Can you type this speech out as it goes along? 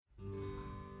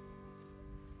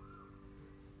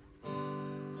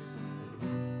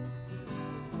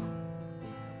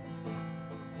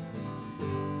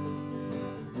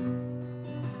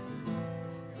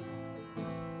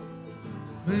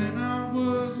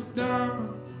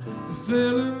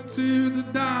fell into the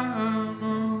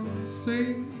diamond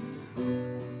sea.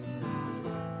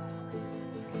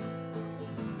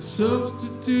 A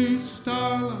substitute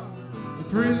starlight, a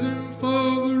prison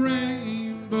for the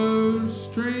rainbow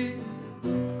stream.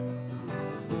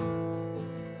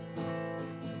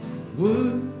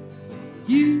 Would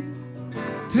you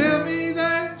tell me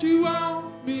that you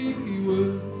want me?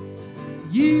 Would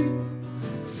you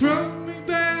throw me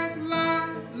back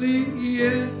lightly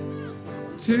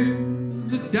into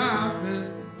the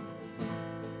diamond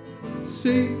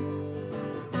sea?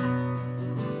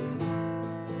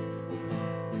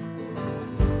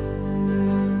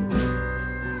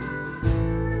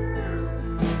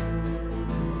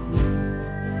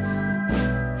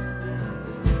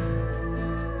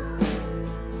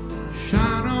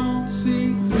 Shine on,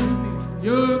 see through me,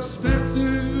 your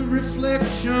expensive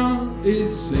reflection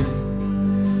is seen.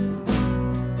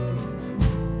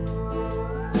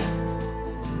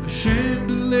 A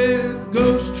chandelier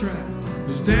ghost trap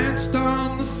was danced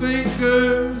on the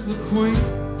fingers of queens.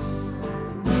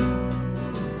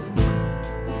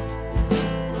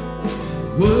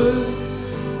 Would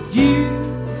you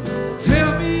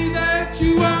tell me that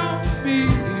you want me?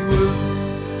 Would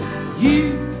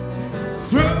you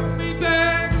throw me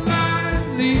back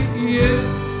lightly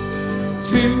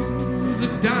into the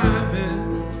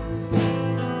diamond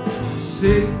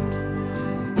sea?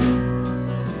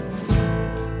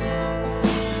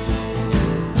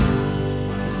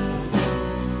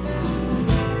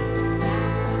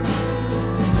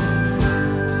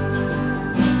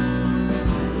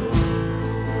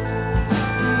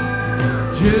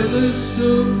 Jealous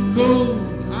of gold,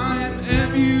 I am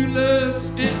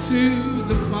emulous into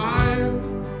the fire.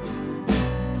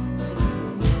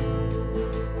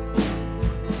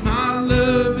 My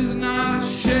love is not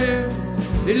shared,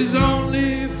 it is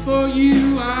only for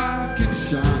you I can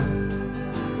shine.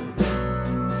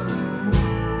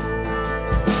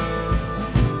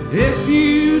 If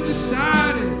you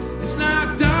decided it's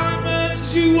not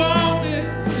diamonds you wanted,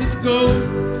 it's gold.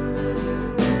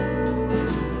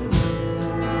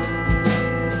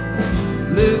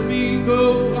 Let me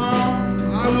go on,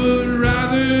 I would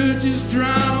rather just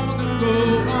drown than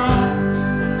go on.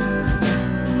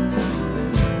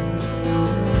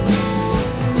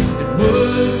 And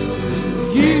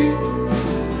would you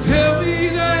tell me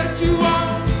that you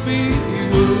want me?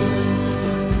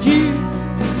 Would you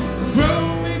throw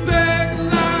me back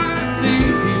lightly?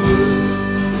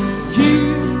 Would you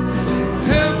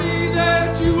tell me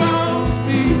that you want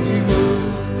me?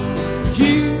 Would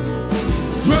you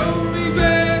throw me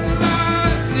back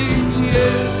lightly,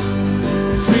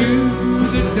 to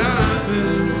the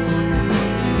diamond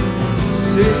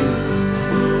sea?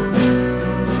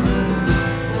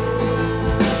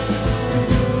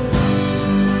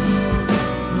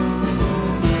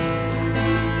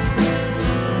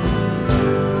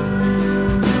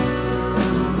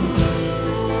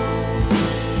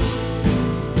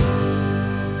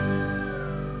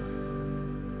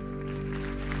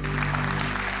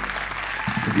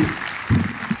 Thank you.